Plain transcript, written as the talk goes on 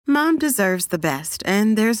Mom deserves the best,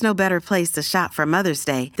 and there's no better place to shop for Mother's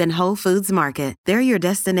Day than Whole Foods Market. They're your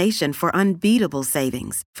destination for unbeatable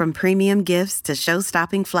savings, from premium gifts to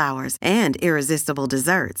show-stopping flowers and irresistible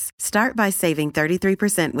desserts. Start by saving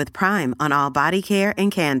 33% with Prime on all body care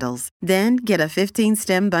and candles. Then get a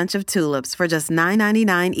 15-stem bunch of tulips for just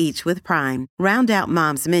 $9.99 each with Prime. Round out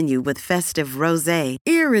Mom's menu with festive rosé,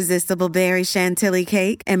 irresistible berry chantilly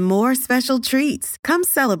cake, and more special treats. Come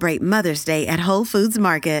celebrate Mother's Day at Whole Foods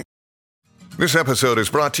Market. This episode is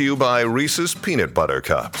brought to you by Reese's Peanut Butter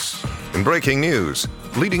Cups. In breaking news,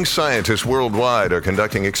 leading scientists worldwide are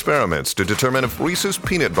conducting experiments to determine if Reese's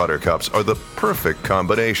Peanut Butter Cups are the perfect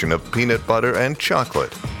combination of peanut butter and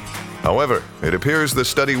chocolate. However, it appears the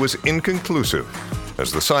study was inconclusive,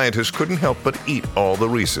 as the scientists couldn't help but eat all the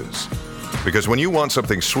Reese's. Because when you want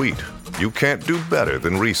something sweet, you can't do better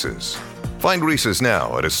than Reese's. Find Reese's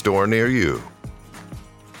now at a store near you.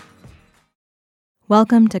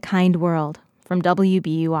 Welcome to Kind World from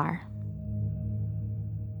WBUR.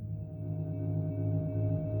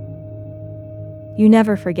 You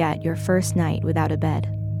never forget your first night without a bed.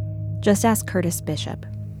 Just ask Curtis Bishop.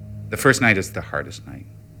 The first night is the hardest night.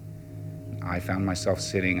 I found myself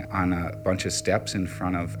sitting on a bunch of steps in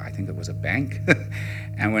front of, I think it was a bank.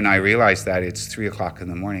 And when I realized that it's 3 o'clock in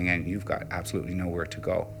the morning and you've got absolutely nowhere to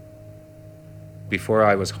go. Before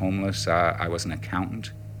I was homeless, I was an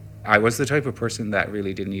accountant. I was the type of person that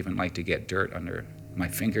really didn't even like to get dirt under my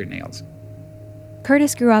fingernails.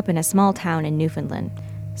 Curtis grew up in a small town in Newfoundland,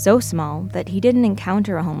 so small that he didn't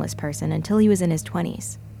encounter a homeless person until he was in his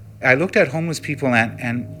 20s. I looked at homeless people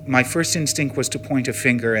and my first instinct was to point a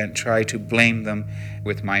finger and try to blame them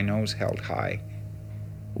with my nose held high.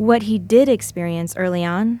 What he did experience early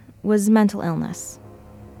on was mental illness.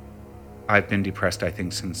 I've been depressed, I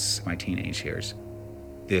think, since my teenage years.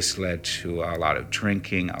 This led to a lot of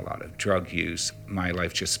drinking, a lot of drug use. My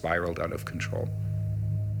life just spiraled out of control.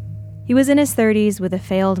 He was in his 30s with a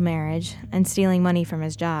failed marriage and stealing money from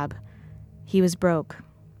his job. He was broke.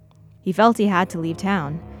 He felt he had to leave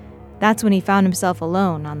town. That's when he found himself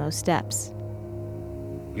alone on those steps.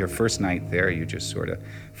 Your first night there, you just sort of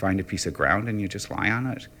find a piece of ground and you just lie on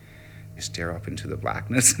it. You stare up into the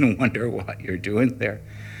blackness and wonder what you're doing there.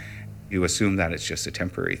 You assume that it's just a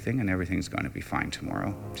temporary thing and everything's going to be fine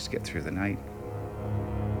tomorrow. Just get through the night.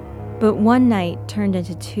 But one night turned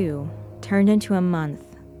into 2, turned into a month,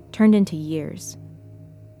 turned into years.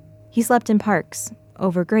 He slept in parks,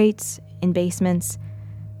 over grates, in basements.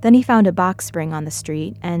 Then he found a box spring on the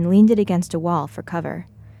street and leaned it against a wall for cover.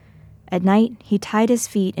 At night, he tied his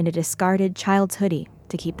feet in a discarded child's hoodie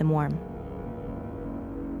to keep them warm.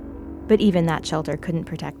 But even that shelter couldn't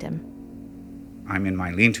protect him. I'm in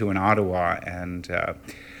my lean-to in Ottawa, and I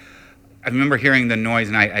remember hearing the noise,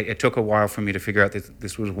 and it took a while for me to figure out that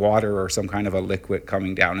this was water or some kind of a liquid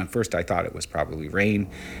coming down. And first I thought it was probably rain,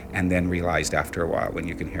 and then realized after a while when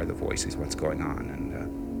you can hear the voices what's going on.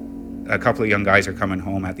 And a couple of young guys are coming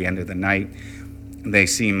home at the end of the night. They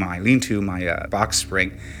see my lean-to, my box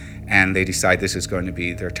spring, and they decide this is going to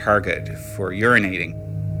be their target for urinating.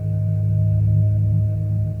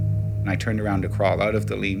 And I turned around to crawl out of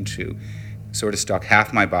the lean-to, sort of stuck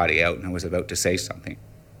half my body out, and I was about to say something.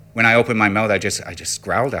 When I opened my mouth, I just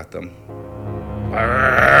growled at them.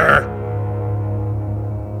 Arrgh!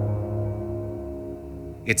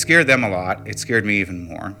 It scared them a lot. It scared me even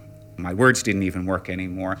more. My words didn't even work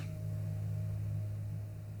anymore.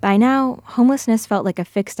 By now, homelessness felt like a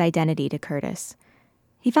fixed identity to Curtis.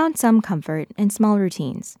 He found some comfort in small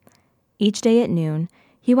routines. Each day at noon,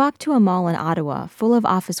 he walked to a mall in Ottawa full of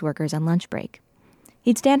office workers on lunch break.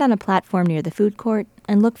 He'd stand on a platform near the food court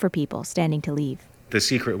and look for people standing to leave. The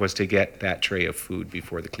secret was to get that tray of food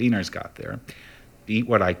before the cleaners got there, eat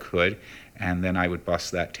what I could, and then I would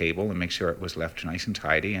bust that table and make sure it was left nice and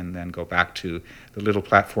tidy, and then go back to the little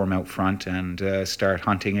platform out front and start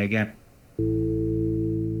hunting again.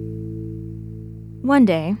 One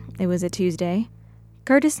day, it was a Tuesday,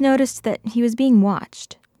 Curtis noticed that he was being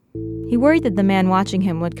watched. He worried that the man watching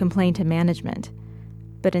him would complain to management,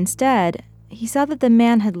 but instead, he saw that the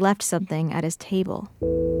man had left something at his table.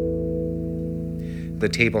 The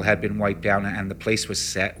table had been wiped down and the place was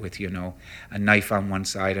set with, a knife on one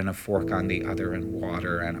side and a fork on the other and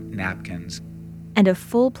water and napkins. And a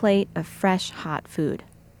full plate of fresh, hot food.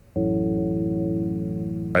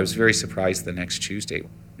 I was very surprised the next Tuesday.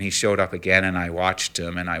 He showed up again and I watched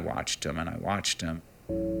him and I watched him and I watched him.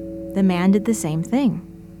 The man did the same thing.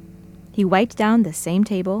 He wiped down the same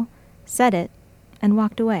table, set it, and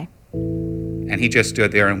walked away. And he just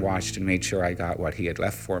stood there and watched and made sure I got what he had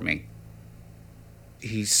left for me.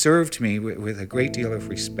 He served me with a great deal of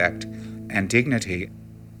respect and dignity.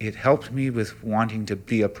 It helped me with wanting to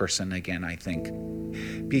be a person again, I think.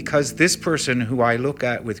 Because this person who I look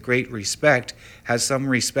at with great respect has some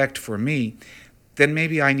respect for me, then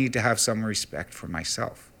maybe I need to have some respect for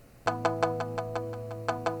myself.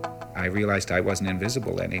 I realized I wasn't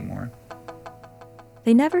invisible anymore.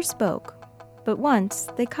 They never spoke, but once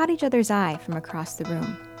they caught each other's eye from across the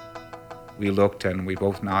room. We looked and we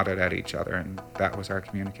both nodded at each other, and that was our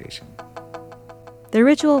communication. The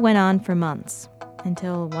ritual went on for months,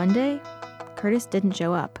 until one day, Curtis didn't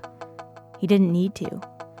show up. He didn't need to.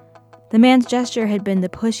 The man's gesture had been the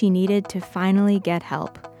push he needed to finally get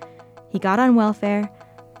help. He got on welfare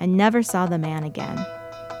and never saw the man again.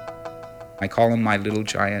 I call him my little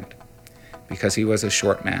giant because he was a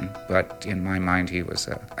short man, but in my mind he was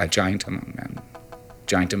a giant among men,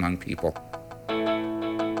 giant among people.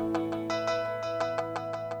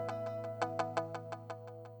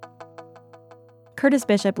 Curtis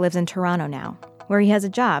Bishop lives in Toronto now, where he has a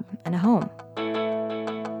job and a home.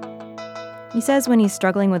 He says when he's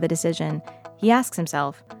struggling with a decision, he asks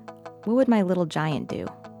himself, what would my little giant do?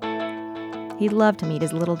 He'd love to meet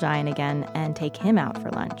his little giant again and take him out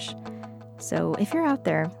for lunch. So if you're out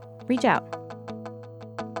there, reach out.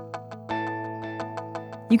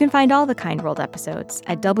 You can find all the Kind World episodes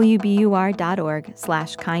at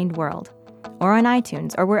wbur.org/kindworld or on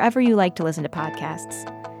iTunes or wherever you like to listen to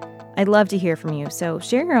podcasts. I'd love to hear from you, so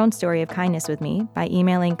share your own story of kindness with me by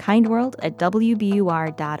emailing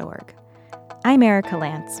kindworld@wbur.org. I'm Erica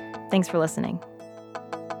Lance. Thanks for listening.